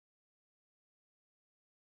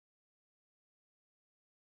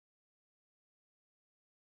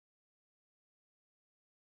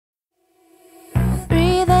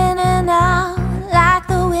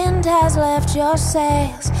has left your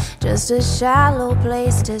sails, just a shallow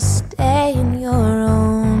place to stay in your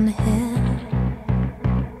own head.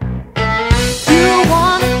 You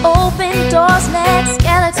want open doors, let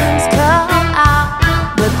skeletons come out,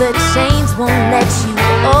 but the chains won't let you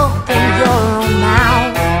open your own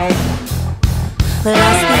mouth. But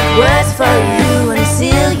I speak words for you.